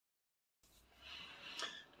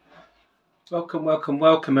Welcome, welcome,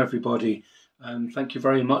 welcome everybody. Thank you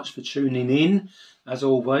very much for tuning in as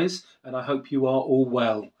always, and I hope you are all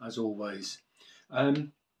well as always.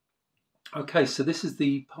 Okay, so this is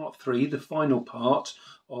the part 3, the final part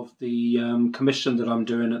of the commission that I'm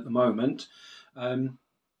doing at the moment. I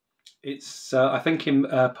think in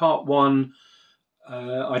part 1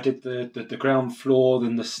 I did the ground floor,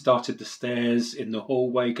 then started the stairs in the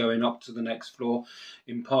hallway going up to the next floor.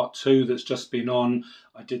 In part 2 that's just been on,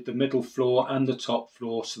 I did the middle floor and the top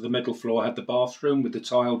floor. So the middle floor had the bathroom with the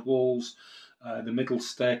tiled walls, the middle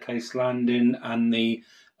staircase landing and the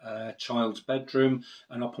child's bedroom,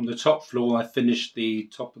 and up on the top floor I finished the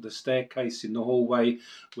top of the staircase in the hallway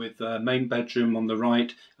with the main bedroom on the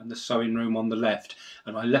right and the sewing room on the left.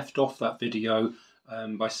 And I left off that video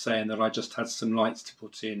by saying that I just had some lights to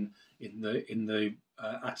put in the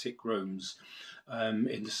attic rooms,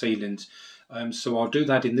 in the ceilings. So I'll do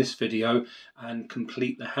that in this video and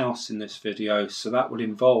complete the house in this video. So that will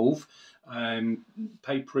involve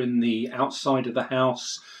papering the outside of the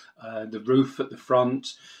house, the roof at the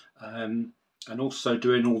front, and also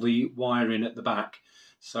doing all the wiring at the back.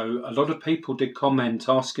 So a lot of people did comment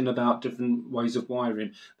asking about different ways of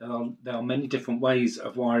wiring. There are many different ways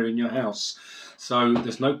of wiring your house. So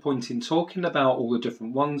there's no point in talking about all the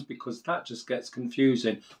different ones because that just gets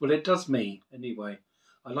confusing. Well, it does me anyway.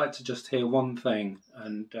 I like to just hear one thing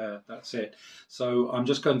and that's it. So I'm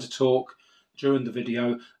just going to talk during the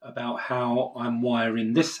video about how I'm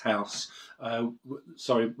wiring this house.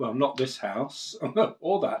 Sorry, well, not this house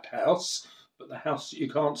or that house, but the house that you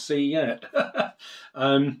can't see yet.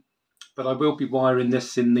 But I will be wiring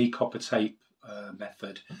this in the copper tape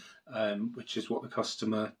method, which is what the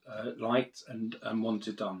customer liked and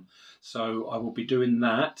wanted done. So I will be doing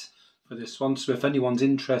that for this one. So if anyone's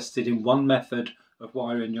interested in one method of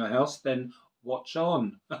wiring your house, then watch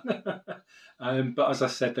on. But as I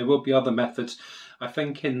said, there will be other methods. I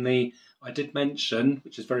think I did mention,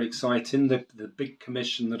 which is very exciting, the big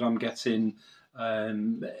commission that I'm getting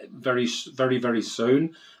very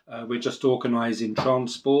soon. We're just organising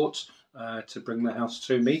transport to bring the house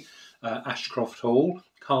to me, Ashcroft Hall.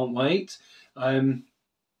 Can't wait. And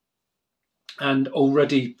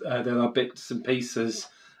already there are bits and pieces,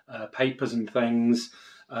 papers and things,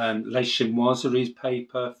 Les Chinoiseries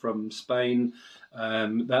paper from Spain.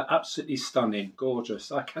 They're absolutely stunning,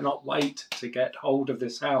 gorgeous. I cannot wait to get hold of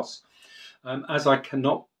this house. As I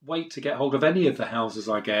cannot wait to get hold of any of the houses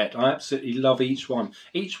I get. I absolutely love each one.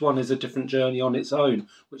 Each one is a different journey on its own,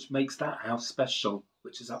 which makes that house special,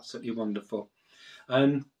 which is absolutely wonderful.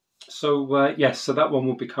 Yes, so that one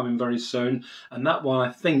will be coming very soon. And that one,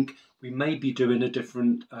 I think we may be doing a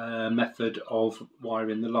different method of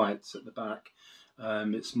wiring the lights at the back.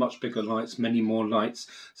 It's much bigger lights, many more lights.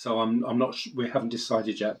 So I'm not sure, we haven't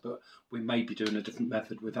decided yet, but we may be doing a different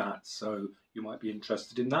method with that. So you might be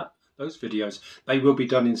interested in that. Those videos, they will be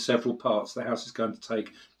done in several parts. The house is going to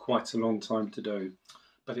take quite a long time to do,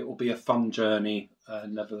 but it will be a fun journey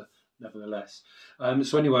nevertheless.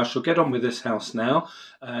 So anyway, I shall get on with this house now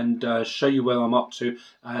and show you where I'm up to,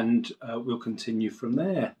 and we'll continue from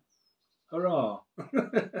there. Hurrah!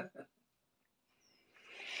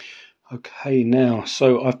 Okay, now,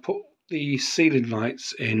 so I've put the ceiling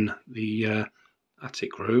lights in the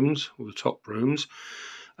attic rooms, or the top rooms,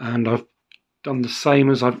 and I've done the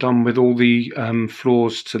same as I've done with all the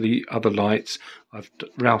floors to the other lights. I've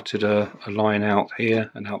routed a line out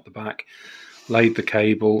here and out the back, laid the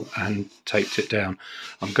cable and taped it down.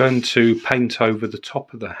 I'm going to paint over the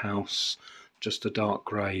top of the house just a dark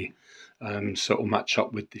grey, so it will match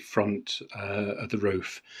up with the front of the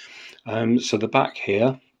roof. So the back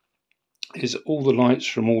here is all the lights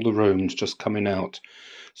from all the rooms just coming out.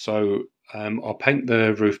 So I'll paint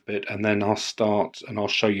the roof bit and then I'll start and I'll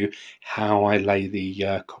show you how I lay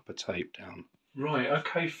the copper tape down. Right,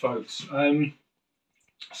 okay folks.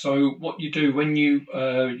 So what you do when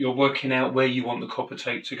you're working out where you want the copper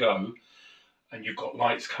tape to go, and you've got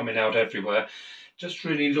lights coming out everywhere, just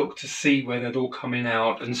really look to see where they're all coming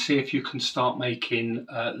out and see if you can start making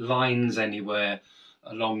lines anywhere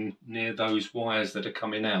along near those wires that are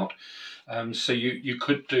coming out. So you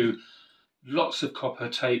could do lots of copper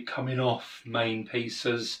tape coming off main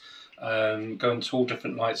pieces, going to all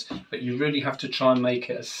different lights, but you really have to try and make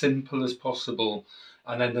it as simple as possible,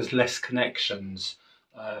 and then there's less connections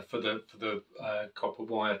for the copper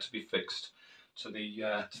wire to be fixed to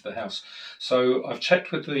the house. So I've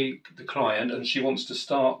checked with the client, and she wants to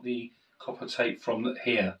start the copper tape from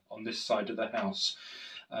here on this side of the house.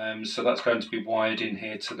 So that's going to be wired in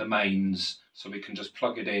here to the mains, so we can just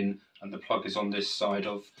plug it in, and the plug is on this side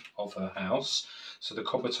of her house. So the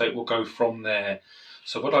copper tape will go from there.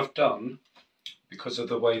 So what I've done because of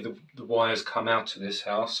the way the wires come out of this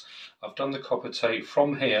house, I've done the copper tape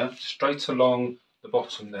from here straight along the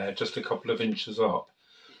bottom there, just a couple of inches up,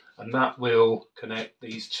 and that will connect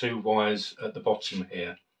these two wires at the bottom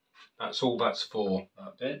here. That's all that's for,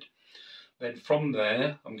 that bit. Then from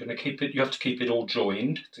there, I'm going to keep it, you have to keep it all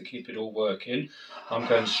joined to keep it all working. I'm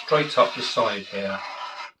going straight up the side here.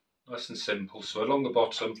 Nice and simple. So along the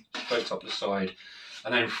bottom, straight up the side.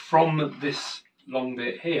 And then from this long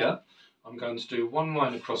bit here, I'm going to do one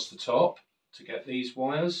line across the top to get these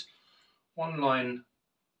wires, one line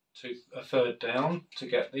to a third down to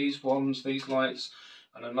get these ones, these lights,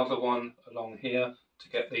 and another one along here to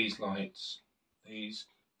get these lights. These,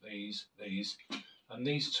 and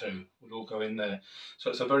these two will all go in there. So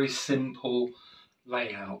it's a very simple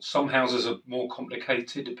layout. Some houses are more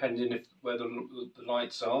complicated depending if where the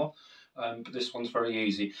lights are, but this one's very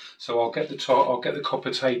easy. So I'll get the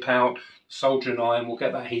copper tape out, soldering iron, we'll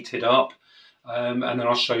get that heated up, and then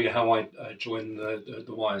I'll show you how I join the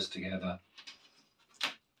wires together.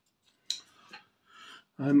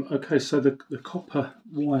 Okay, so the copper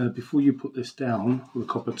wire, before you put this down with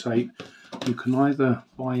the copper tape, you can either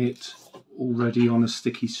buy it already on a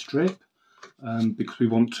sticky strip, because we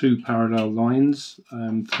want two parallel lines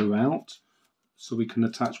throughout, so we can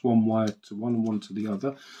attach one wire to one and one to the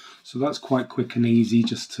other. So that's quite quick and easy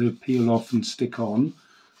just to peel off and stick on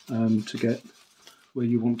to get where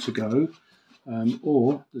you want to go.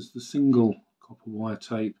 Or there's the single copper wire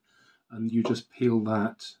tape, and you just peel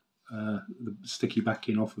that the sticky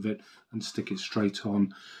backing off of it and stick it straight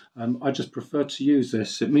on. I just prefer to use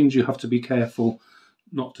this. It means you have to be careful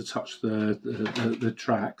not to touch the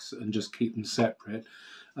tracks and just keep them separate,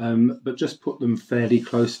 but just put them fairly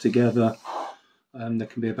close together. They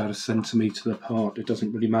can be about 1 centimetre apart. It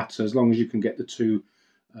doesn't really matter as long as you can get the two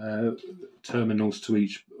terminals to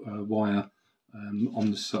each wire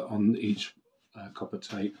on each copper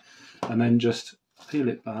tape, and then just peel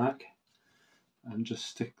it back and just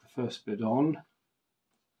stick the first bit on,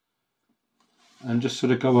 and just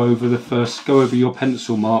sort of go over your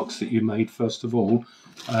pencil marks that you made first of all,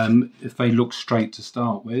 if they look straight to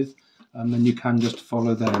start with, and then you can just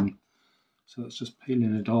follow them. So that's just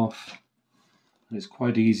peeling it off, and it's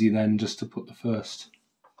quite easy then just to put the first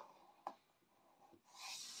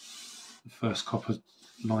copper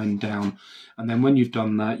line down, and then when you've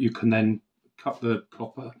done that, you can then cut the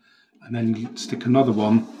copper and then stick another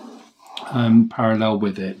one parallel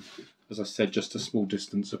with it, as I said, just a small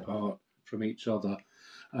distance apart from each other.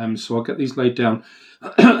 So I'll get these laid down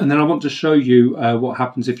and then I want to show you what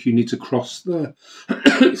happens if you need to cross the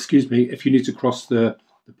excuse me, if you need to cross the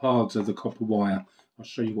paths of the copper wire. I'll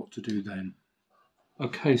show you what to do then.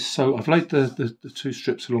 Okay, so I've laid the two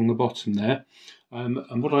strips along the bottom there,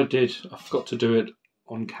 and what I did, I forgot to do it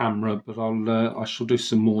on camera, but I shall do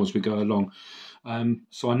some more as we go along.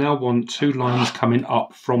 So I now want two lines coming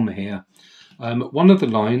up from here. One of the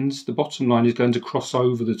lines, the bottom line, is going to cross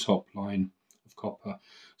over the top line of copper.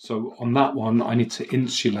 So on that one, I need to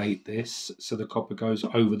insulate this so the copper goes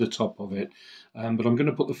over the top of it. But I'm going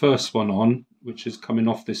to put the first one on, which is coming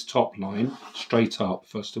off this top line, straight up,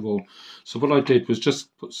 first of all. So what I did was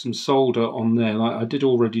just put some solder on there. I did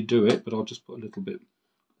already do it, but I'll just put a little bit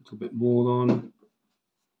more on.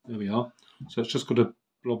 There we are. So it's just got a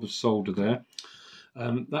blob of solder there.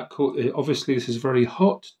 Obviously this is very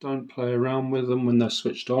hot, don't play around with them when they're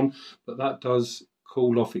switched on, but that does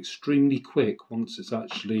cool off extremely quick once it's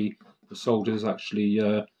actually, the solder is actually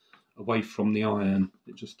away from the iron.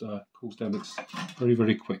 It just cools down very,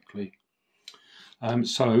 very quickly.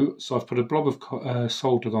 So I've put a blob of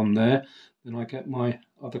solder on there, then I get my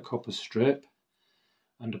other copper strip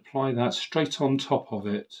and apply that straight on top of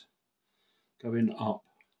it, going up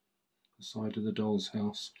the side of the doll's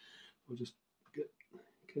house. I'll just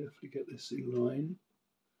carefully get this in line,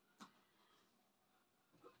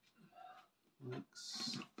 like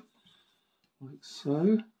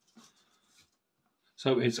so.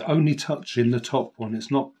 So it's only touching the top one,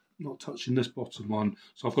 it's not touching this bottom one.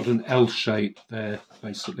 So I've got an L shape there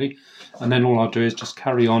basically, and then all I'll do is just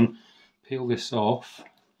carry on, peel this off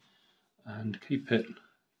and keep it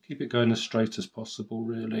going as straight as possible,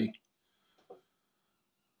 really,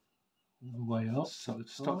 all the way up, so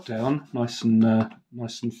it's stuck down nice and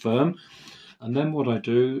firm. And then what I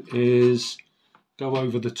do is go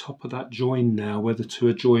over the top of that join now where the two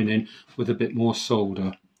are joining with a bit more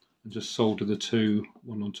solder, and just solder the two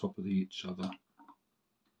one on top of each other,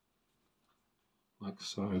 like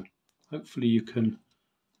so. Hopefully you can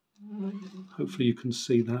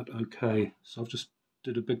see that okay. So I've just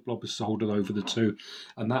did a big blob of solder over the two,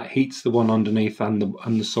 and that heats the one underneath and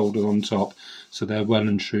the solder on top, so they're well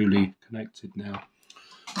and truly connected now.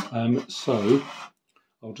 So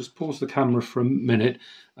I'll just pause the camera for a minute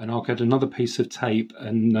and I'll get another piece of tape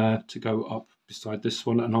and to go up beside this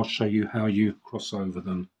one, and I'll show you how you cross over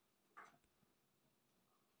them.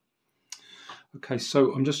 Okay,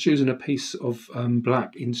 so I'm just using a piece of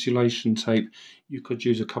black insulation tape. You could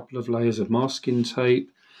use a couple of layers of masking tape,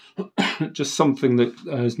 just something that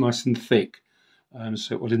is nice and thick,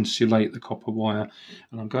 so it will insulate the copper wire.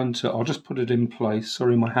 And I'll just put it in place.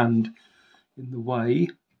 Sorry, my hand in the way.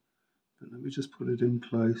 But let me just put it in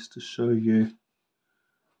place to show you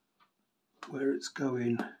where it's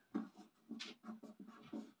going.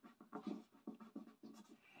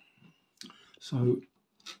 So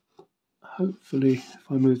hopefully, if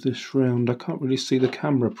I move this round, I can't really see the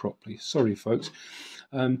camera properly. Sorry, folks.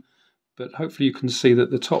 But hopefully you can see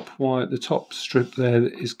that the top strip there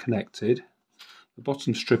is connected. The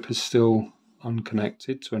bottom strip is still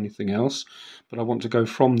unconnected to anything else, but I want to go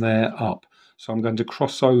from there up. So I'm going to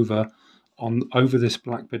cross over over this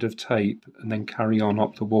black bit of tape and then carry on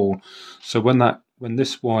up the wall. So when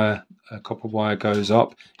this copper wire goes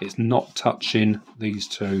up, it's not touching these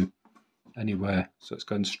two anywhere, so it's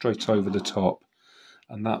going straight over the top,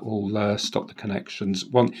 and that will stop the connections.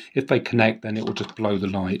 If they connect, then it will just blow the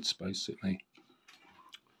lights basically.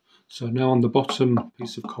 So now on the bottom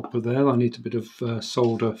piece of copper there, I need a bit of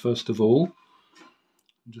solder first of all.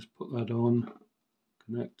 Just put that on,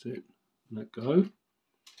 connect it, let go,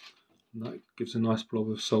 and that gives a nice blob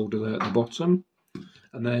of solder there at the bottom.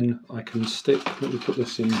 And then I can let me put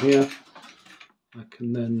this in here, I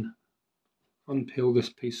can then unpeel this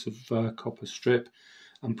piece of copper strip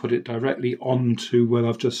and put it directly onto where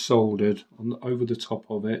I've just soldered, over the top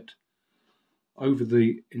of it, over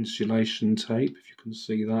the insulation tape, if you can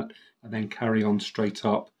see that, and then carry on straight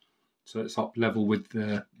up so it's up level with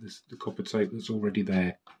the copper tape that's already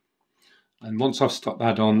there. And once I've stuck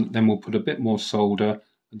that on, then we'll put a bit more solder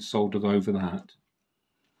and solder over that.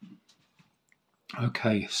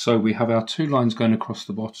 Okay, so we have our two lines going across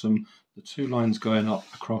the bottom, the two lines going up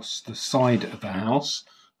across the side of the house,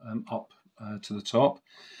 up to the top,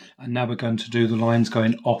 and now we're going to do the lines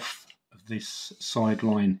going off of this side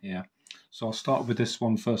line here. So I'll start with this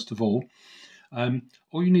one first of all.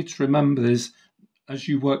 All you need to remember is, as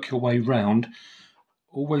you work your way round,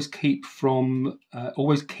 always keep on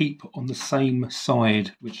the same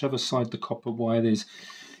side, whichever side the copper wire is,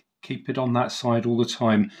 keep it on that side all the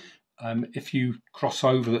time. If you cross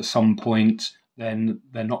over at some point, then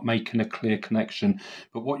they're not making a clear connection.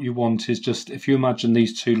 But what you want is just, if you imagine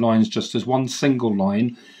these two lines just as one single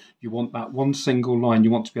line, you want that one single line, you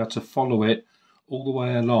want to be able to follow it all the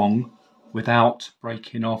way along without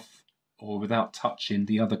breaking off or without touching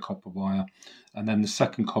the other copper wire. And then the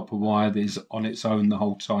second copper wire is on its own the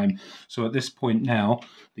whole time. So at this point now,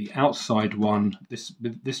 the outside one, this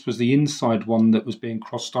was the inside one that was being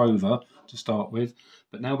crossed over to start with,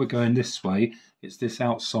 but now we're going this way. It's this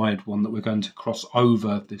outside one that we're going to cross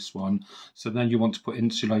over this one. So then you want to put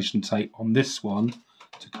insulation tape on this one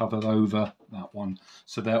to cover over that one.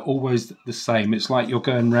 So they're always the same. It's like you're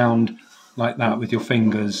going round like that with your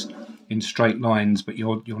fingers in straight lines, but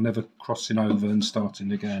you're never crossing over and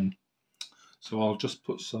starting again. So I'll just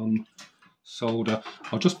put some solder.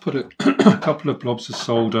 I'll just put a couple of blobs of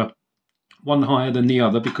solder, one higher than the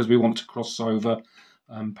other because we want to cross over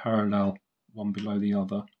parallel, one below the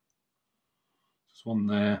other. There's one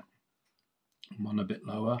there, and one a bit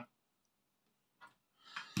lower.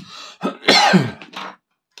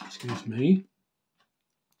 Excuse me.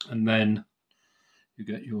 And then you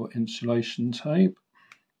get your insulation tape,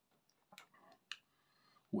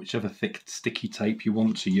 whichever thick sticky tape you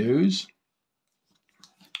want to use.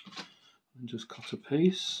 And just cut a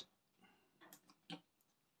piece.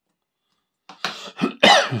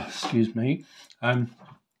 Excuse me.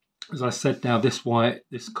 As I said, now this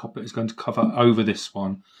copper is going to cover over this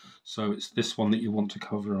one, so it's this one that you want to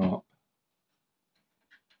cover up,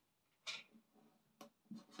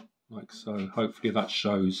 like so. Hopefully that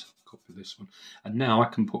shows. Copy this one, and now I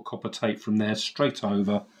can put copper tape from there straight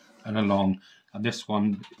over and along, and this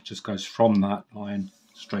one just goes from that line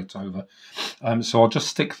straight over. So I'll just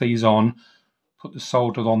stick these on, put the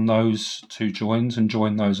solder on those two joins and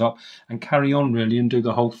join those up, and carry on really and do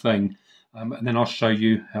the whole thing. And then I'll show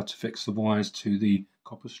you how to fix the wires to the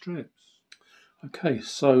copper strips. Okay,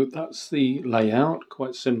 so that's the layout,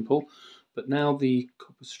 quite simple. But now the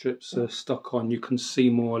copper strips are stuck on, you can see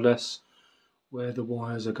more or less where the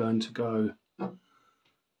wires are going to go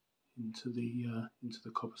into the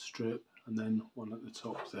copper strip, and then one at the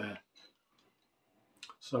top there.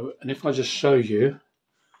 So, and if I just show you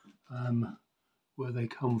where they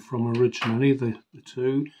come from originally, the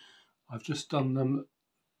two, I've just done them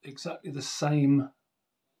exactly the same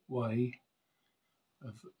way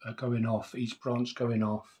of going off, each branch going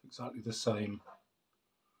off exactly the same.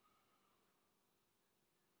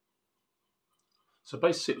 So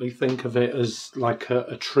basically think of it as like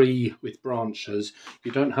a tree with branches.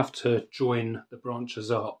 You don't have to join the branches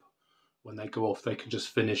up when they go off. They can just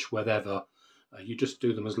finish wherever. You just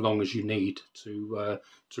do them as long as you need to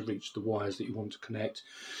reach the wires that you want to connect.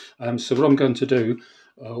 So what I'm going to do,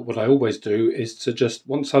 what I always do, is to just,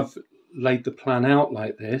 once I've laid the plan out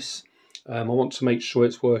like this, I want to make sure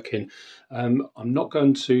it's working. I'm not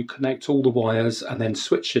going to connect all the wires and then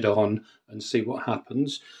switch it on and see what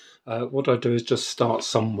happens. What I do is just start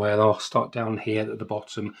somewhere. I'll start down here at the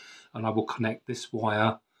bottom, and I will connect this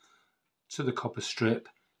wire to the copper strip,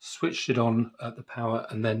 switch it on at the power,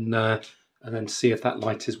 and then see if that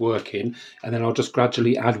light is working. And then I'll just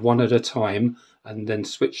gradually add one at a time, and then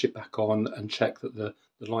switch it back on and check that the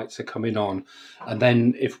lights are coming on. And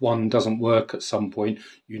then if one doesn't work at some point,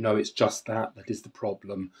 you know it's just that is the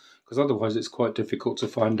problem, because otherwise it's quite difficult to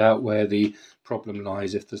find out where the problem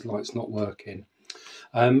lies if the light's not working.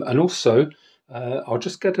 And also, I'll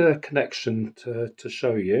just get a connection to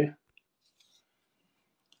show you.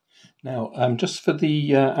 Now, just for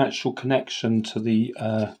the actual connection to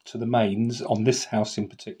the mains on this house in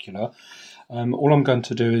particular, all I'm going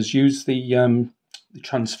to do is use the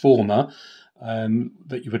transformer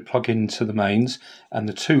that you would plug into the mains, and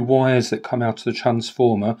the two wires that come out of the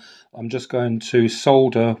transformer. I'm just going to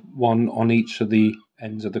solder one on each of the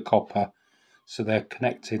ends of the copper, so they're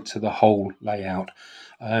connected to the whole layout.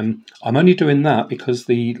 I'm only doing that because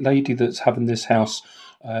the lady that's having this house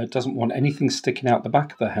doesn't want anything sticking out the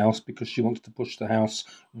back of the house, because she wants to push the house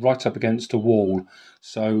right up against a wall.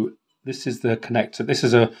 So this is the connector. This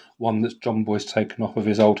is a one that John Boy's taken off of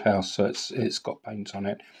his old house, so it's got paint on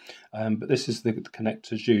it. But this is the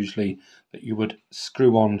connectors usually that you would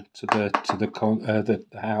screw on to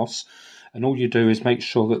the house, and all you do is make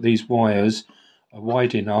sure that these wires are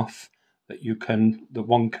wide enough that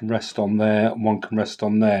one can rest on there and one can rest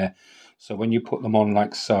on there. So when you put them on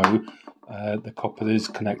like so, the copper is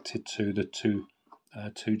connected to the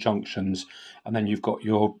two junctions, and then you've got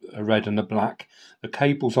your red and the black. The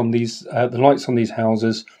cables on these, the lights on these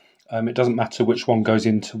houses, it doesn't matter which one goes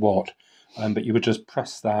into what, but you would just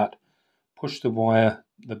press that, push the wire,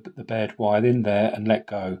 the bared wire in there, and let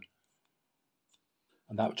go.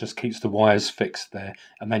 And that just keeps the wires fixed there,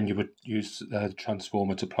 and then you would use the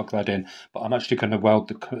transformer to plug that in. But I'm actually going to weld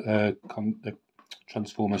the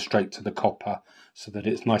transformer straight to the copper so that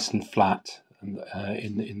it's nice and flat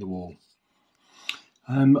in the wall.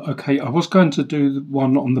 Okay, I was going to do the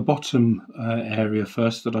one on the bottom area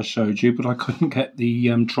first that I showed you, but I couldn't get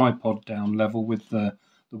the tripod down level with the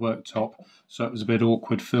worktop, so it was a bit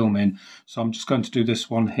awkward filming. So I'm just going to do this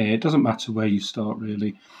one here. It doesn't matter where you start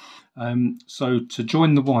really. So to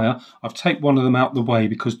join the wire, I've taken one of them out the way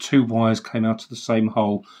because two wires came out of the same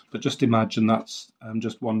hole, but just imagine that's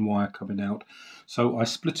just one wire coming out. So I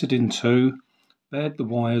split it in two, bared the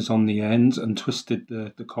wires on the ends and twisted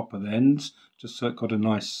the copper ends, just so it got a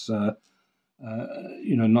nice,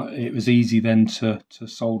 it was easy then to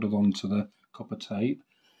solder onto the copper tape.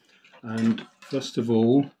 And first of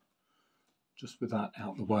all, just with that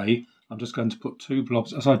out the way, I'm just going to put two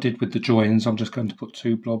blobs, as I did with the joins, I'm just going to put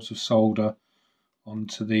two blobs of solder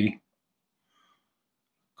onto the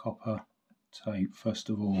copper tape first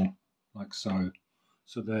of all, like so.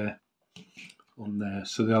 So they're on there,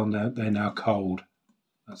 so they're now cold.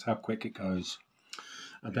 That's how quick it goes.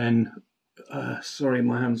 And then, sorry,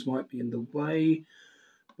 my hands might be in the way,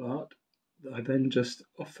 but I then just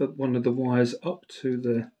offer one of the wires up to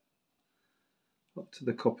the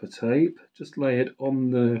copper tape, just lay it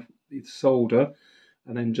on the solder,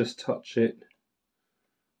 and then just touch it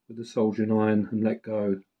with the soldering iron and let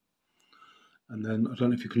go. And then, I don't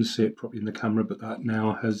know if you can see it properly in the camera, but that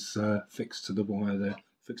now has fixed to the wire there,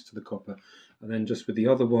 fixed to the copper. And then just with the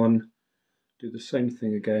other one, do the same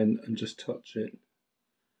thing again and just touch it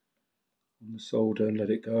on the solder and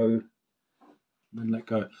let it go, and then let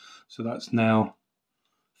go. So that's now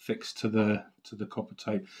fixed to the copper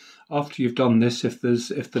tape. After you've done this, if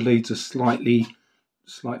the leads are slightly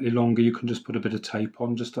longer, you can just put a bit of tape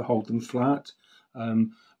on just to hold them flat.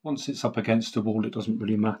 Once it's up against the wall, it doesn't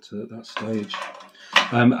really matter at that stage.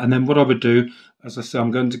 And then what I would do, as I say,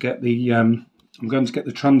 I'm going to get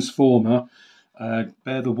the transformer,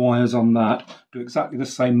 bare the wires on that, do exactly the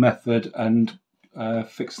same method, and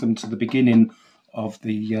fix them to the beginning of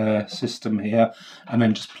the system here, and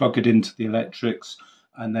then just plug it into the electrics,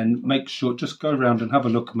 and then make sure, just go around and have a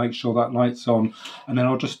look and make sure that light's on, and then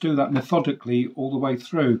I'll just do that methodically all the way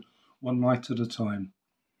through, one light at a time.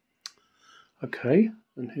 Okay,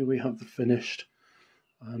 and here we have the finished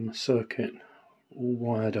circuit all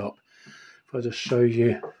wired up. If I just show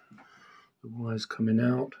you the wires coming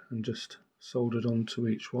out and just soldered onto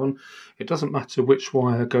each one. It doesn't matter which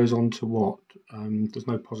wire goes onto what. There's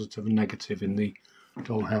no positive and negative in the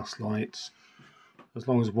Dollhouse lights. As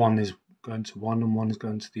long as one is going to one and one is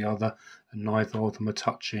going to the other, and neither of them are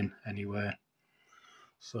touching anywhere.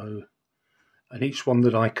 So, and each one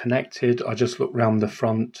that I connected, I just looked round the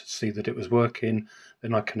front to see that it was working.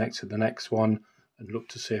 Then I connected the next one and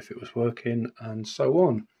looked to see if it was working, and so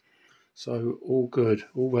on. So all good,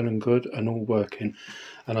 all well and good, and all working.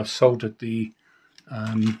 And I've soldered the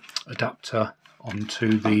adapter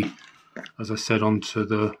onto the, as I said,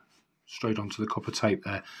 straight onto the copper tape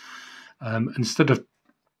there. Instead of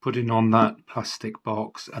putting on that plastic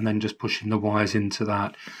box and then just pushing the wires into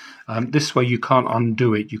that, this way you can't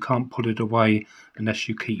undo it, you can't put it away unless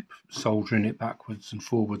you keep soldering it backwards and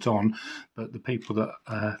forwards on. But the people that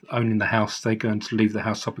are owning the house, they're going to leave the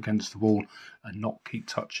house up against the wall and not keep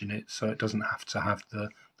touching it, so it doesn't have to have the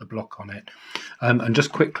block on it. And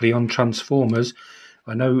just quickly on transformers,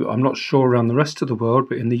 I know, I'm not sure around the rest of the world,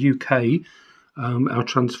 but in the UK our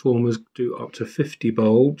transformers do up to 50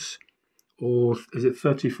 bulbs. Or is it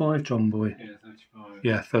 35, John Boy? Yeah, 35.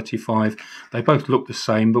 Yeah, 35. They both look the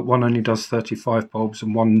same, but one only does 35 bulbs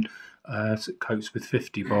and one coats with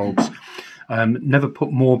 50 bulbs. Never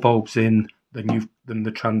put more bulbs in than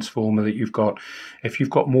the transformer that you've got. If you've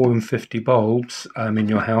got more than 50 bulbs in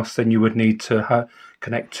your house, then you would need to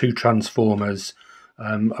connect 2 transformers.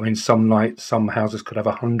 I mean, some houses could have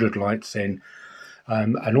 100 lights in.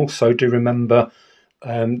 And also do remember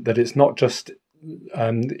that it's not just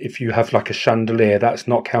if you have like a chandelier, that's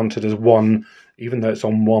not counted as one, even though it's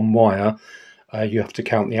on one wire. You have to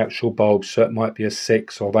count the actual bulbs, so it might be a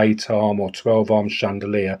 6 or 8 arm or 12 arm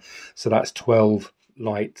chandelier, so that's 12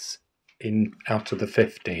 lights in out of the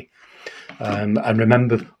 50. And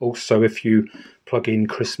remember also, if you plug in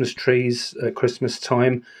Christmas trees at Christmas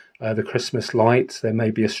time, the Christmas lights, there may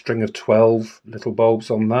be a string of 12 little bulbs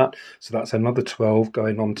on that, so that's another 12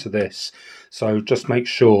 going on to this. So just make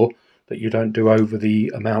sure that you don't do over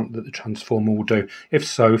the amount that the transformer will do. If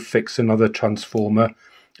so, fix another transformer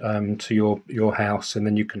to your house, and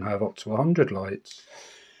then you can have up to 100 lights.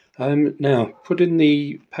 Now, put in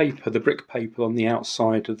the paper, the brick paper on the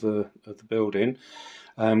outside of the building.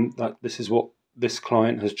 This is what this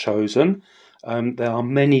client has chosen. There are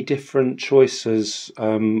many different choices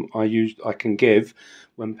I can give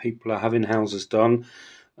when people are having houses done.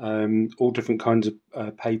 All different kinds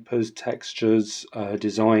of papers, textures,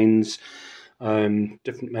 designs,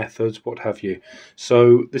 different methods, what have you.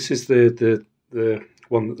 So this is the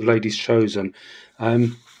one that the lady's chosen.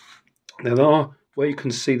 There are, where you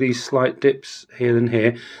can see these slight dips here and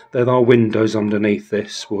here, there are windows underneath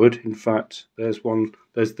this wood. In fact, there's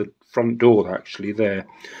the front door actually there.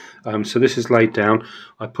 So this is laid down.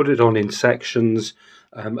 I put it on in sections,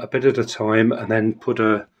 a bit at a time, and then put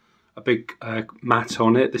a big mat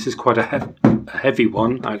on it. This is quite a heavy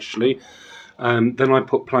one actually. Then I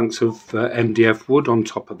put planks of MDF wood on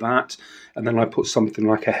top of that, and then I put something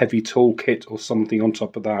like a heavy tool kit or something on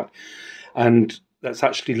top of that, and that's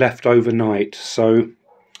actually left overnight. So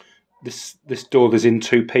this door is in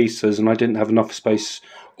 2 pieces, and I didn't have enough space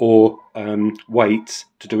or weight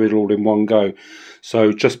to do it all in one go.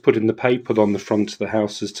 So just putting the paper on the front of the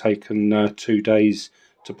house has taken 2 days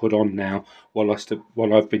to put on now, while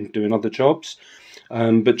I've been doing other jobs.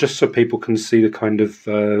 But just so people can see the kind of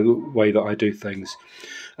way that I do things.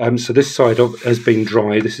 So this side has been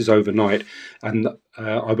dry. This is overnight, and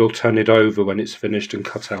I will turn it over when it's finished and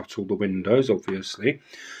cut out all the windows, obviously.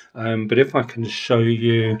 But if I can show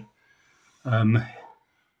you, I'm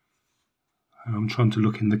trying to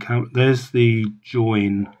look in the camera. There's the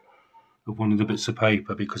join of one of the bits of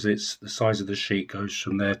paper, because it's the size of the sheet goes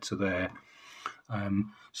from there to there.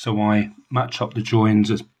 So I match up the joins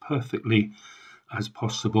as perfectly as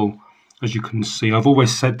possible. As you can see, I've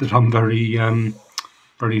always said that I'm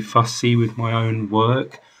very fussy with my own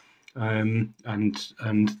work, and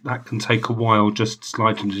that can take a while, just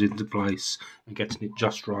sliding it into place and getting it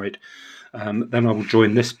just right. Then I will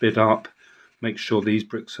join this bit up, make sure these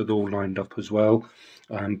bricks are all lined up as well,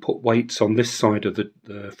 put weights on this side of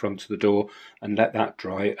the front of the door and let that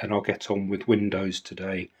dry, and I'll get on with windows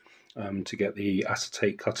today to get the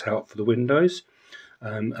acetate cut out for the windows,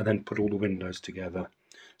 and then put all the windows together.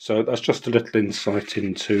 So that's just a little insight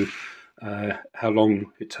into how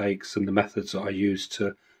long it takes and the methods that I use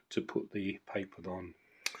to put the paper on.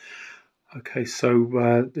 Okay,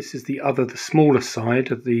 so this is the smaller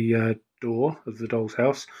side of the door of the doll's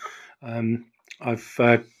house.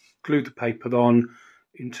 I've glued the paper on,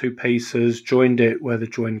 in two pieces, joined it where the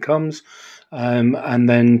join comes, and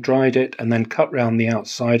then dried it and then cut round the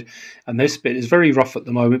outside. And this bit is very rough at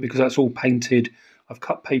the moment because that's all painted. I've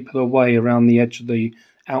cut paper away around the edge of the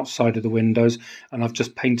outside of the windows, and I've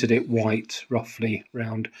just painted it white roughly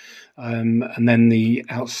round, and then the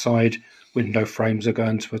outside window frames are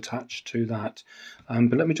going to attach to that.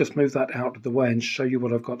 But let me just move that out of the way and show you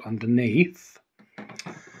what I've got underneath.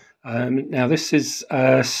 Now this is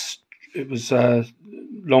it was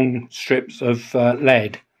long strips of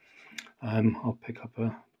lead. I'll pick up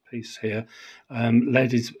a piece here.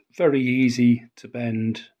 Lead is very easy to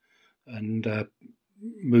bend and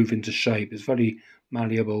move into shape. It's very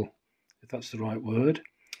malleable, if that's the right word.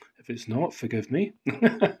 If it's not, forgive me.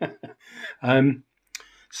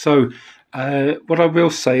 So what I will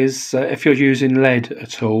say is if you're using lead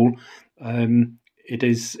at all,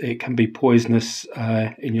 it can be poisonous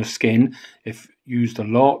in your skin if used a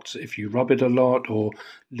lot, if you rub it a lot or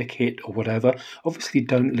lick it or whatever. Obviously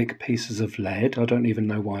don't lick pieces of lead. I don't even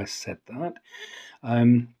know why I said that.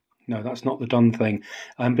 No, that's not the done thing.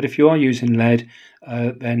 But if you are using lead,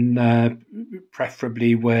 then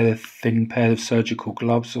preferably wear a thin pair of surgical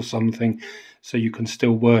gloves or something so you can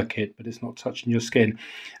still work it, but it's not touching your skin.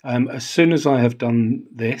 As soon as I have done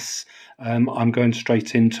this, I'm going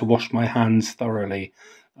straight in to wash my hands thoroughly.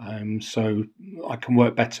 So I can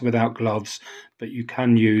work better without gloves, but you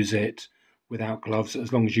can use it without gloves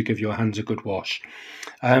as long as you give your hands a good wash.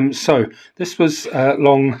 So this was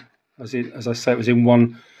long, as I say, it was in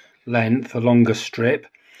one length, a longer strip.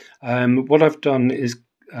 What I've done is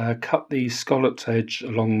cut the scalloped edge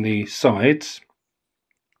along the sides,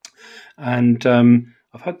 and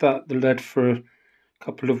I've had the lead for a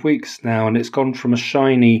couple of weeks now, and it's gone from a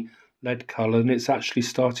shiny lead colour and it's actually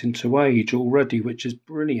starting to age already, which is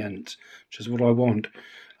brilliant, which is what I want.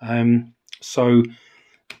 So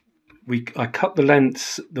I cut the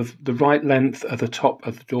lengths, the right length at the top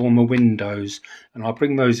of the dormer windows, and I'll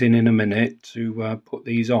bring those in a minute to put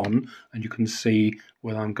these on, and you can see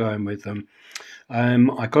where I'm going with them.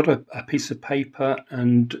 I got a piece of paper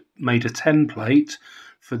and made a template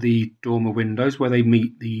for the dormer windows where they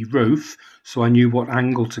meet the roof, so I knew what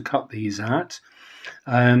angle to cut these at.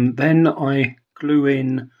 Then I glue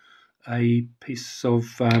in a piece of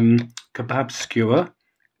kebab skewer.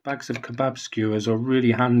 Bags of kebab skewers are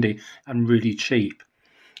really handy and really cheap.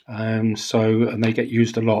 And they get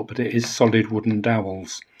used a lot, but it is solid wooden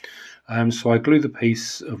dowels. So I glue the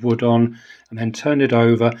piece of wood on and then turn it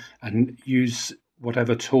over and use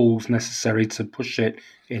whatever tools necessary to push it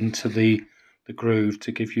into the groove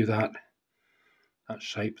to give you that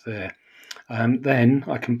shape there. Then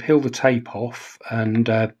I can peel the tape off and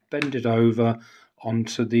bend it over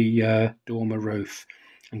onto the dormer roof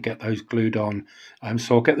and get those glued on.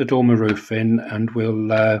 So I'll get the dormer roof in and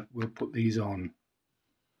we'll put these on.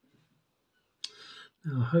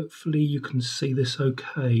 Now hopefully you can see this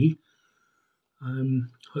okay.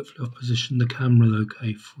 Hopefully I've positioned the camera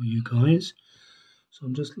okay for you guys. So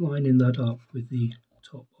I'm just lining that up with the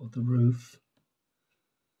top of the roof,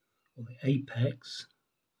 or the apex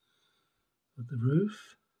of the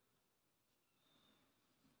roof.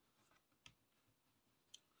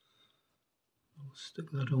 I'll stick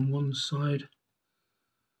that on one side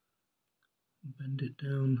and bend it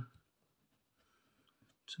down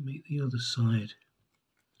to meet the other side.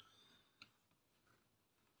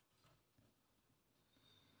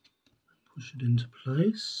 Push it into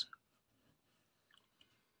place.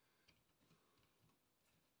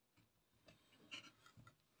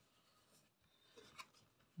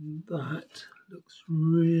 That looks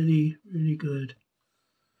really, really good.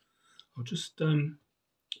 I'll just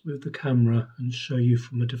move the camera and show you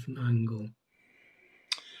from a different angle.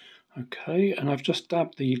 Okay, and I've just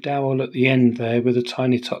dabbed the dowel at the end there with a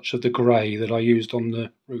tiny touch of the grey that I used on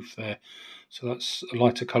the roof there. So that's a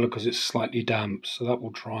lighter colour because it's slightly damp, so that will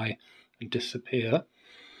dry and disappear.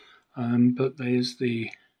 But there's the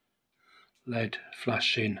lead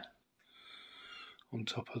flashing on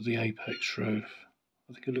top of the apex roof.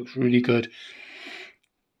 I think it looks really good.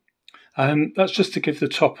 That's just to give the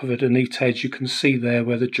top of it a neat edge. You can see there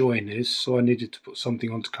where the join is, so I needed to put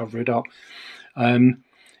something on to cover it up.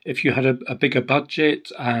 If you had a bigger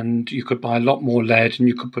budget and you could buy a lot more lead and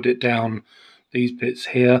you could put it down these bits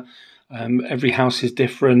here. Every house is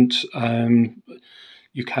different.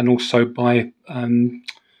 You can also buy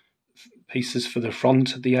pieces for the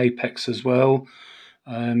front of the apex as well.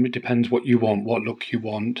 It depends what you want, what look you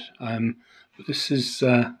want. But this is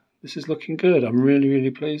looking good. I'm really,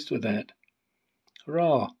 really pleased with it.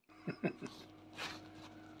 Hurrah!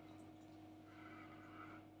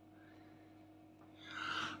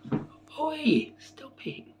 Oi! Stop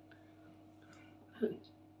it!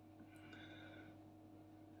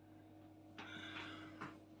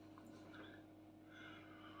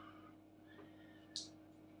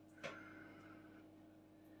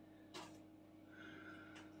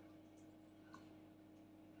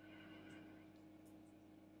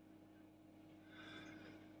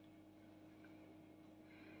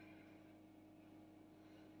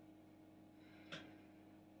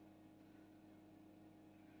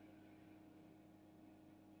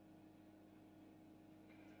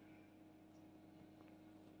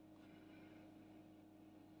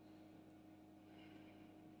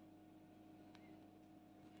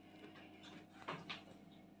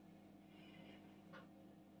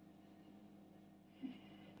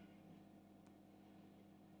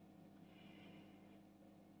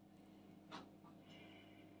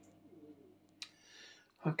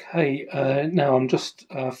 Okay, now I'm just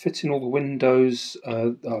fitting all the windows.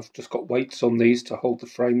 I've just got weights on these to hold the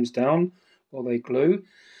frames down while they glue.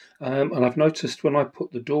 And I've noticed when I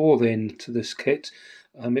put the door in to this kit,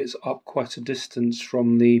 it's up quite a distance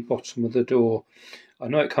from the bottom of the door. I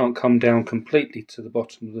know it can't come down completely to the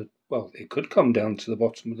bottom of the, well, it could come down to the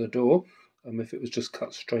bottom of the door if it was just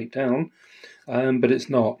cut straight down, but it's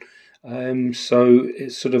not. So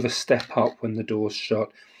it's sort of a step up when the door's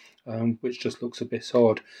shut, which just looks a bit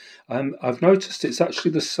odd. I've noticed it's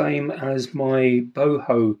actually the same as my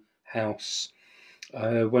boho house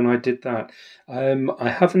when I did that. I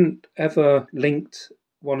haven't ever linked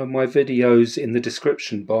one of my videos in the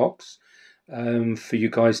description box for you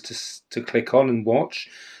guys to click on and watch.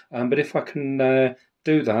 But if I can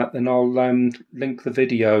do that, then I'll link the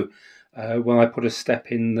video when I put a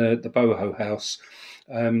step in the boho house.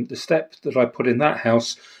 The step that I put in that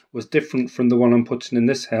house was different from the one I'm putting in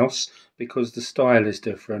this house because the style is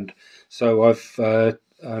different. So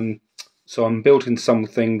I'm building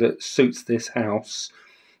something that suits this house.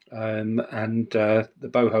 And the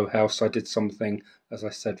boho house, I did something, as I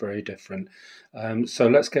said, very different. So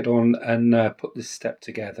let's get on and put this step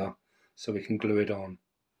together so we can glue it on.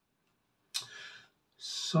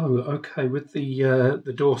 So, okay, with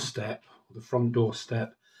the door step, the front door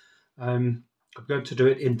step, I'm going to do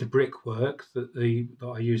it in the brickwork that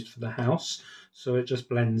I used for the house, so it just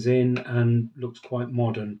blends in and looks quite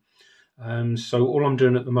modern. So all I'm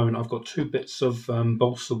doing at the moment, I've got two bits of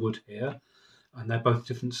balsa wood here, and they're both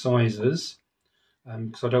different sizes.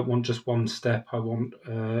 Because I don't want just one step, I want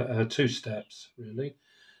two steps really.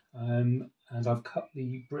 And I've cut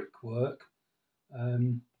the brickwork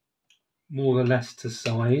more or less to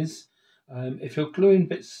size. If you're gluing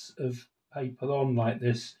bits of paper on like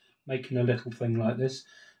this, making a little thing like this,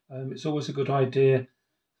 it's always a good idea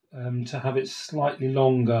to have it slightly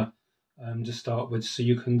longer to start with, so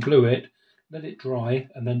you can glue it, let it dry,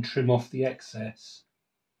 and then trim off the excess.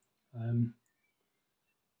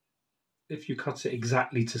 If you cut it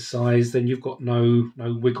exactly to size, then you've got no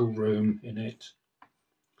wiggle room in it.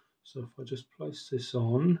 So if I just place this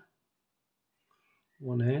on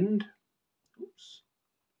one end, oops,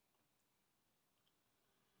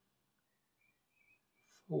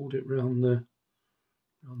 fold it round the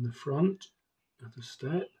front of the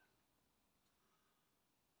step,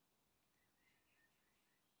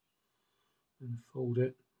 and fold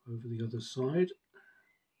it over the other side,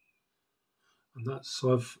 and that's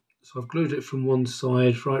so I've glued it from one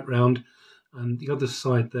side right round, and the other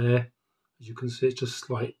side there, as you can see, it's just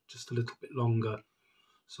a little bit longer.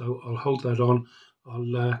 So I'll hold that on.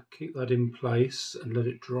 I'll keep that in place and let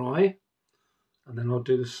it dry, and then I'll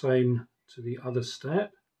do the same to the other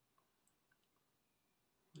step.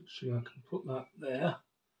 Actually, I can put that there,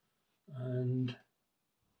 and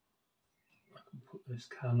I can put this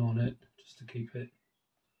can on it just to keep it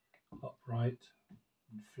upright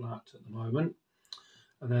and flat at the moment.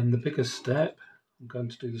 And then the bigger step, I'm going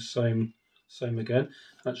to do the same again.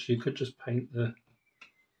 Actually, you could just paint the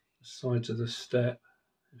sides of the step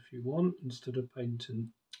if you want, instead of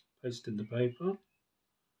pasting the paper.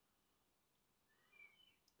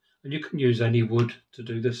 And you can use any wood to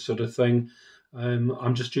do this sort of thing.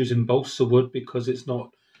 I'm just using balsa wood because it's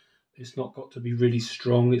not got to be really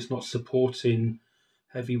strong. It's not supporting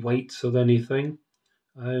heavy weights of anything.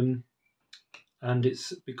 And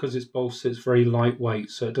it's because it's balsa, it's very lightweight,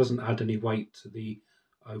 so it doesn't add any weight to the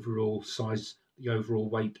overall size, the overall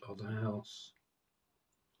weight of the house.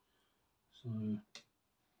 So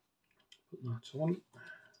put that on.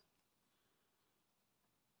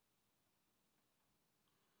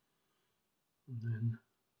 And then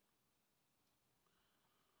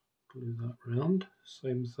glue that round,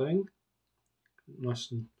 same thing, nice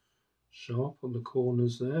and sharp on the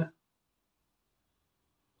corners there.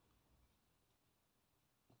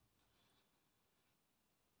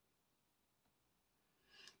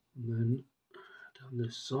 And then down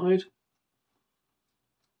this side,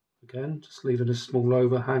 again, just leaving a small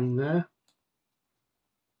overhang there.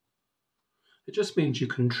 It just means you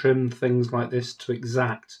can trim things like this to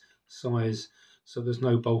exact size, so there's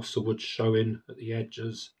no balsa wood showing at the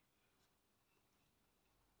edges.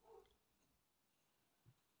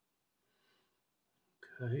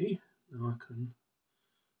 Okay, now I can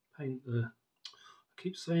paint I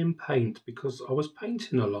keep saying paint because I was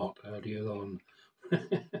painting a lot earlier on.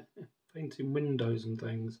 Painting windows and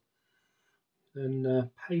things. Then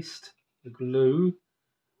paste the glue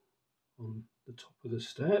on the top of the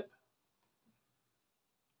step,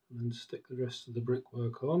 and then stick the rest of the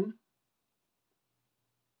brickwork on.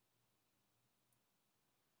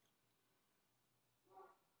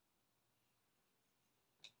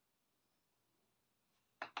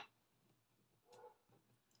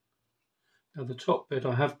 Now the top bit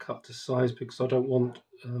I have cut to size because I don't want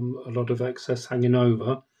a lot of excess hanging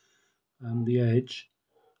over the edge,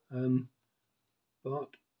 but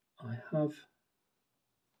I have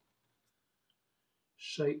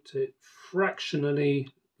shaped it fractionally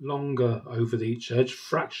longer over each edge,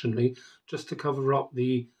 fractionally, just to cover up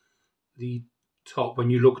the top. When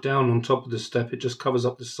you look down on top of the step, it just covers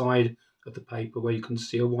up the side of the paper where you can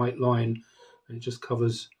see a white line, and it just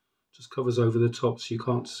covers over the top, so you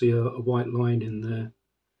can't see a white line in there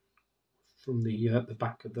from the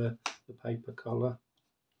back of the paper colour.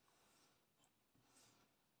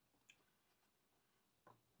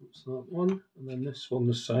 That's that one, and then this one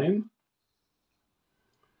the same.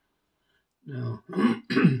 Now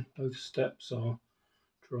both steps are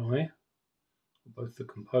dry, both the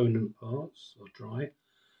component parts are dry,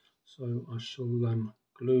 so I shall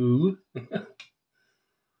glue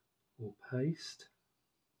or paste,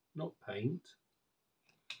 not paint,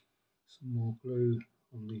 some more glue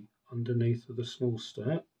on the underneath of the small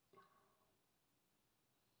step.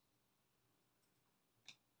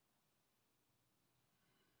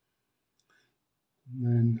 And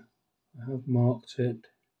then I have marked it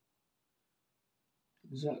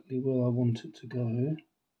exactly where I want it to go. And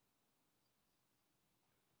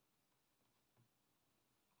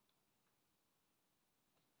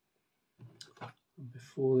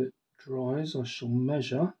before it dries, I shall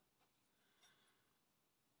measure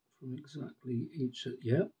from exactly each,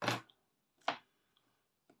 and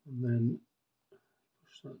then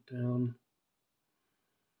push that down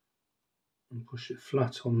and push it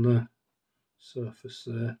flat on the surface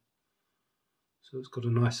there, so it's got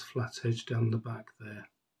a nice flat edge down the back there.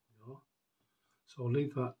 So I'll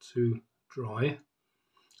leave that to dry,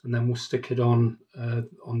 and then we'll stick it on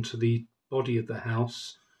onto the body of the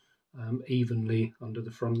house evenly under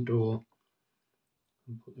the front door,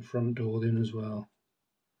 and put the front door in as well,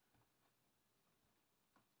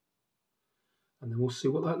 and then we'll see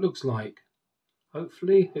what that looks like.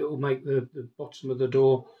 Hopefully it will make the bottom of the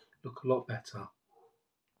door look a lot better.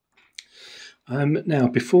 Now,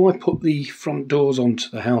 before I put the front doors onto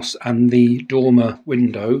the house and the dormer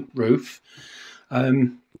window roof,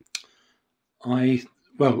 I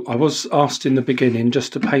was asked in the beginning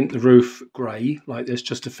just to paint the roof grey like this,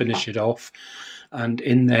 just to finish it off. And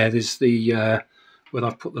in there's the when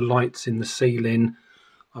I've put the lights in the ceiling,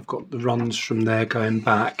 I've got the runs from there going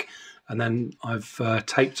back, and then I've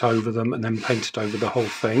taped over them and then painted over the whole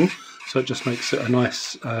thing, so it just makes it a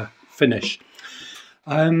nice finish.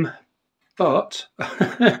 But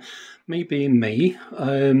me being me,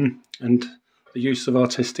 and the use of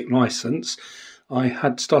artistic license, I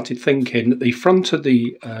had started thinking that the front of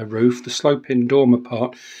the roof, the sloping dormer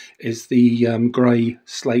part, is the grey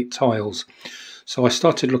slate tiles. So I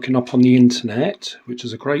started looking up on the internet, which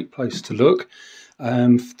is a great place to look,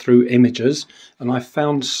 through images, and I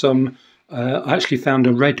found some. I actually found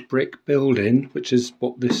a red brick building, which is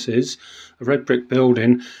what this is, a red brick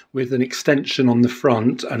building with an extension on the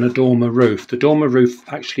front and a dormer roof. The dormer roof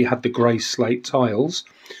actually had the grey slate tiles.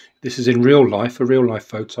 This is in real life, a real life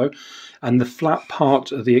photo, and the flat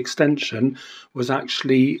part of the extension was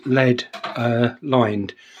actually lead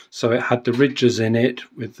lined. So it had the ridges in it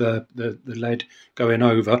with the lead going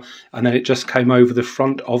over, and then it just came over the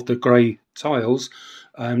front of the grey tiles,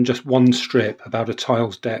 just one strip, about a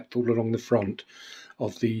tile's depth all along the front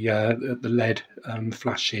of the lead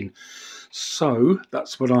flashing. So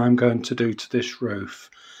that's what I'm going to do to this roof.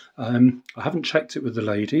 I haven't checked it with the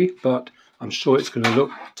lady, but I'm sure it's going to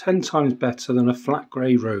look 10 times better than a flat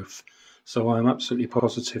grey roof. So I'm absolutely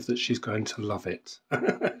positive that she's going to love it.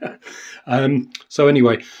 So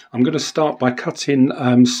anyway, I'm going to start by cutting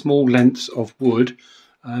small lengths of wood.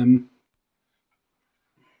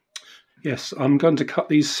 Yes, I'm going to cut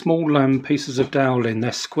these small pieces of dowling.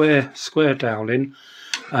 They're square dowling,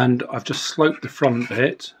 and I've just sloped the front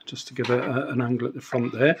bit just to give an angle at the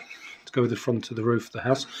front there to go with the front of the roof of the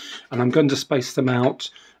house, and I'm going to space them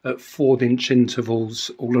out at 4-inch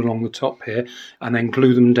intervals all along the top here, and then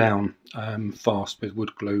glue them down fast with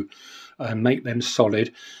wood glue and make them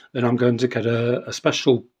solid. Then I'm going to get a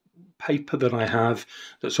special paper that I have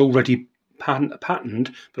that's already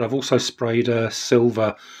patterned, but I've also sprayed a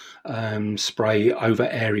silver spray over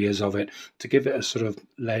areas of it to give it a sort of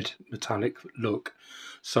lead metallic look.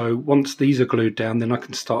 So once these are glued down, then I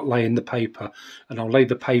can start laying the paper, and I'll lay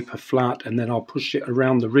the paper flat, and then I'll push it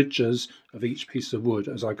around the ridges of each piece of wood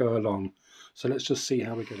as I go along. So let's just see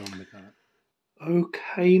how we get on with that.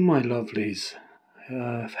 Okay, my lovelies,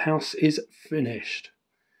 house is finished.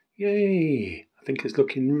 Yay! I think it's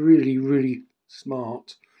looking really, really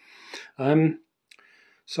smart.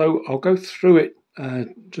 So I'll go through it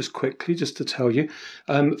just quickly, just to tell you.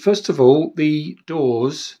 First of all, the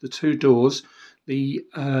doors, the two doors, the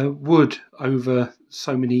wood over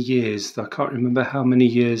so many years. I can't remember how many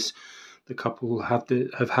years the couple have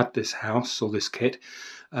had this house or this kit,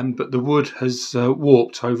 but the wood has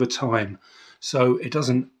warped over time, so it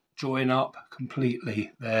doesn't join up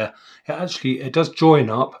completely there. It does join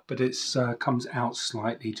up, but it's comes out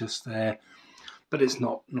slightly just there. But it's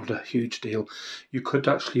not a huge deal. You could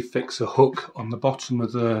actually fix a hook on the bottom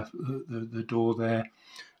of the door there,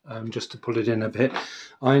 just to pull it in a bit.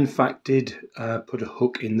 I in fact did put a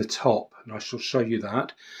hook in the top, and I shall show you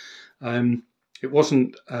that. It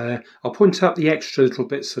wasn't. I'll point out the extra little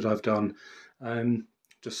bits that I've done,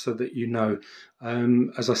 just so that you know.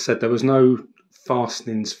 As I said, there was no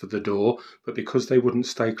fastenings for the door, but because they wouldn't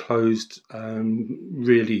stay closed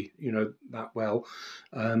really, that well,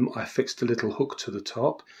 I fixed a little hook to the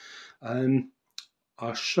top.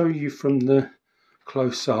 I'll show you from the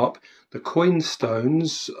close up. The coin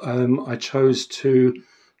stones, I chose to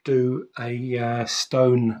do a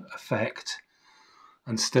stone effect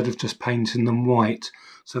instead of just painting them white,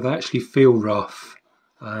 so they actually feel rough,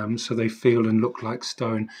 so they feel and look like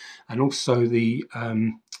stone. And also the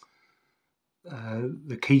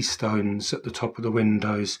keystones at the top of the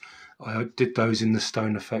windows, I did those in the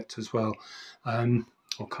stone effect as well. I'll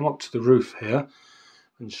come up to the roof here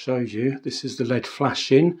and show you. This is the LED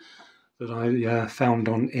flashing that I found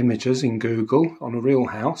on images in Google on a real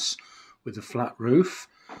house with a flat roof,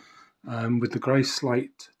 with the grey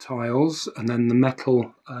slate tiles, and then the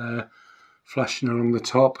metal flashing along the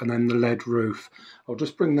top, and then the LED roof. I'll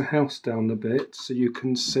just bring the house down a bit so you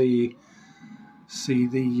can see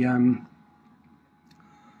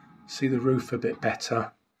the roof a bit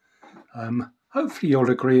better. Hopefully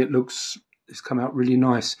you'll agree it's come out really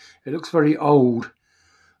nice. It looks very old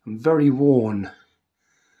and very worn,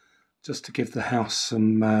 just to give the house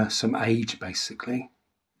some age basically.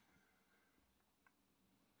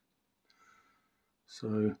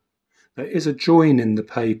 So there is a join in the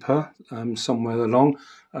paper somewhere along,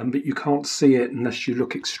 but you can't see it unless you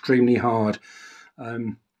look extremely hard.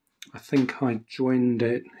 I think I joined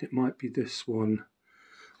it. It might be this one.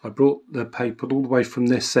 I brought the paper all the way from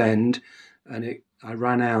this end, and I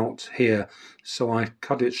ran out here, so I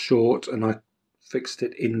cut it short and I fixed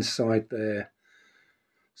it inside there.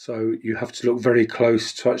 So you have to look very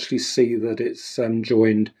close to actually see that it's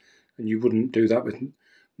joined, and you wouldn't do that with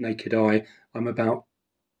naked eye. I'm about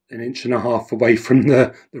 1.5 inches away from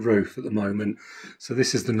the roof at the moment, so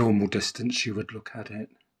this is the normal distance you would look at it.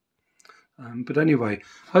 But anyway,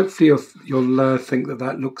 hopefully you'll think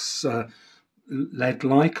that looks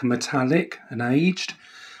lead-like, metallic and aged.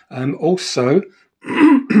 Also,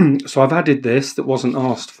 so I've added this that wasn't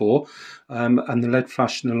asked for, and the LED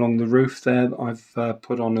flashing along the roof there that I've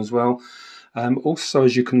put on as well. Also,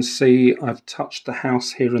 as you can see, I've touched the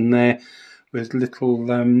house here and there with little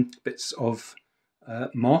bits of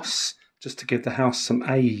moss, just to give the house some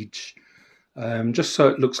age, just so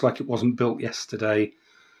it looks like it wasn't built yesterday.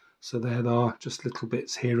 So there are just little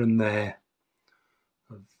bits here and there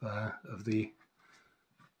of the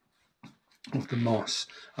moss.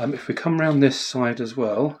 If we come round this side as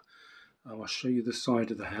well, I'll show you the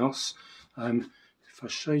side of the house. If I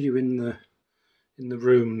show you in the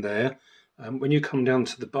room there, when you come down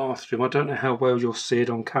to the bathroom, I don't know how well you'll see it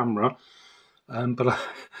on camera, but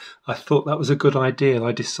I thought that was a good idea.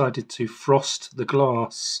 I decided to frost the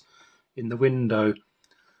glass in the window.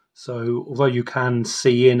 So although you can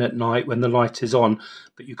see in at night when the light is on,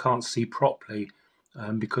 but you can't see properly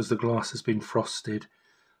because the glass has been frosted.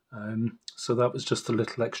 So that was just a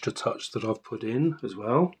little extra touch that I've put in as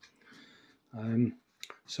well.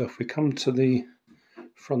 So if we come to the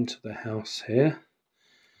front of the house here,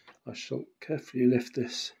 I shall carefully lift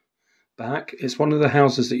this back. It's one of the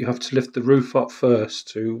houses that you have to lift the roof up first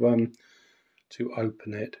to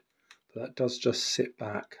open it, but that does just sit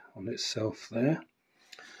back on itself there.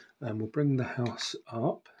 And we'll bring the house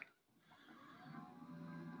up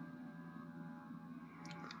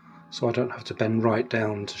so I don't have to bend right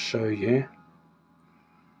down to show you.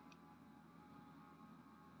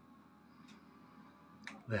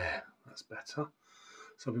 There, that's better.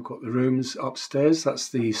 So we've got the rooms upstairs. That's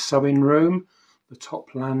the sewing room, the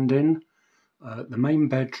top landing, the main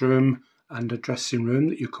bedroom, and a dressing room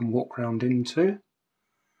that you can walk round into. And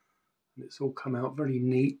it's all come out very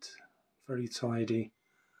neat, very tidy.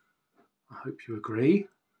 I hope you agree.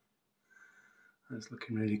 It's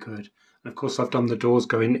looking really good. And of course I've done the doors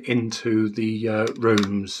going into the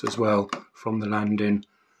rooms as well from the landing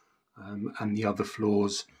and the other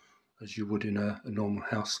floors, as you would in a normal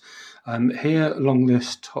house. Here along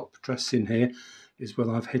this top dressing here is where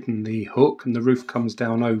I've hidden the hook, and the roof comes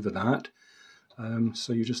down over that.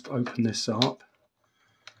 So you just open this up,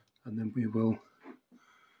 and then we will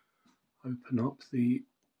open up the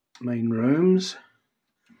main rooms.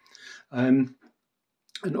 And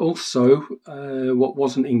also what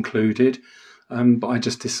wasn't included, but I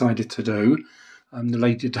just decided to do, the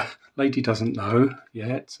lady doesn't know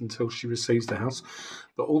yet until she receives the house,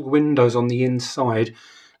 but all the windows on the inside,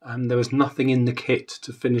 there was nothing in the kit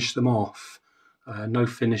to finish them off, no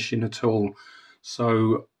finishing at all.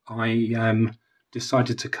 So I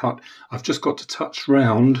decided to cut. I've just got to touch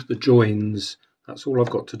round the joins. That's all I've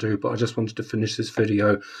got to do, but I just wanted to finish this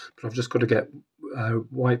video. But I've just got to get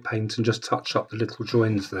white paint and just touch up the little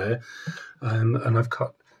joins there. And I've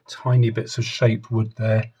cut tiny bits of shape wood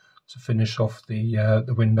there to finish off the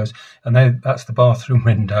windows. And then that's the bathroom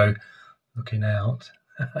window looking out.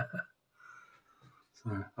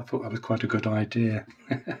 So I thought that was quite a good idea.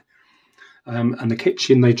 And the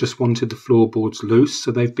kitchen, they just wanted the floorboards loose,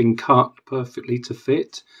 so they've been cut perfectly to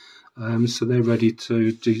fit. So they're ready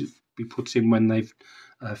to be put in when they've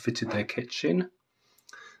fitted their kitchen.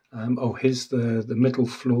 Here's the middle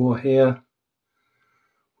floor here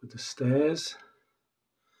with the stairs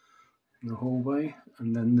in the hallway,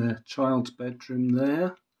 and then the child's bedroom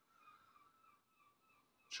there.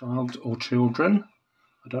 Child or children,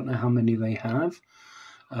 I don't know how many they have.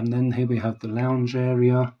 And then here we have the lounge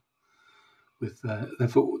area. With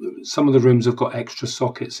some of the rooms have got extra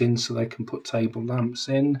sockets in, so they can put table lamps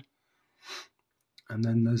in. And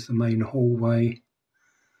then there's the main hallway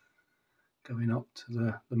going up to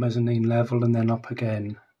the mezzanine level and then up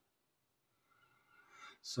again.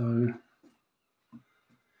 So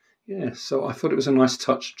yeah, so I thought it was a nice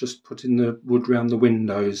touch just putting the wood round the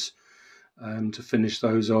windows to finish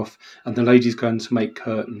those off. And the lady's going to make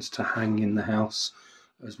curtains to hang in the house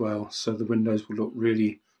as well, so the windows will look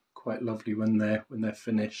really quite lovely when they're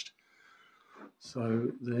finished.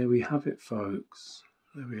 So there we have it, folks.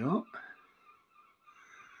 There we are.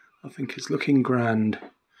 I think it's looking grand.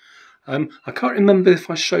 I can't remember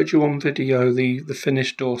if I showed you on video the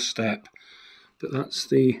finished doorstep, but that's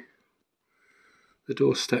the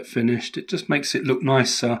doorstep finished. It just makes it look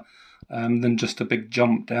nicer than just a big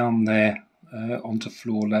jump down there onto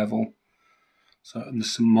floor level. So, and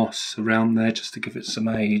there's some moss around there just to give it some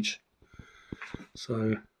age.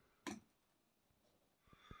 So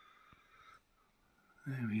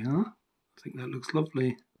there we are. I think that looks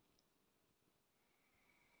lovely.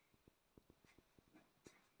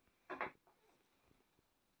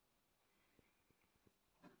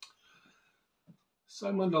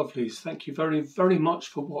 So my lovelies, thank you very, very much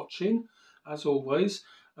for watching, as always.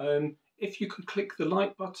 If you could click the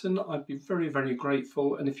like button, I'd be very, very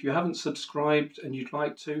grateful. And if you haven't subscribed and you'd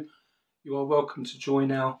like to, you are welcome to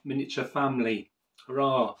join our miniature family.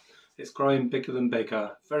 Hurrah! It's growing bigger than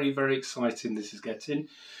bigger. Very, very exciting this is getting.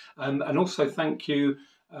 And also thank you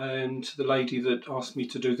to the lady that asked me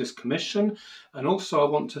to do this commission. And also I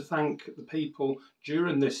want to thank the people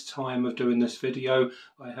during this time of doing this video.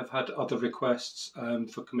 I have had other requests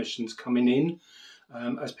for commissions coming in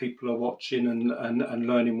as people are watching and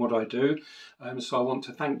learning what I do. So I want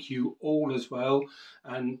to thank you all as well.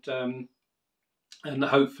 And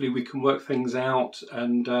hopefully we can work things out,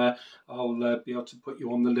 and I'll be able to put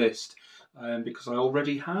you on the list because I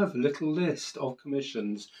already have a little list of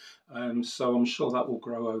commissions, so I'm sure that will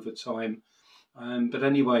grow over time. But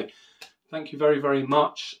anyway, thank you very, very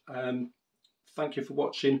much. Thank you for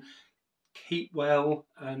watching. Keep well,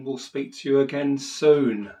 and we'll speak to you again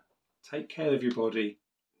soon. Take care, everybody.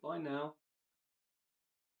 Bye now.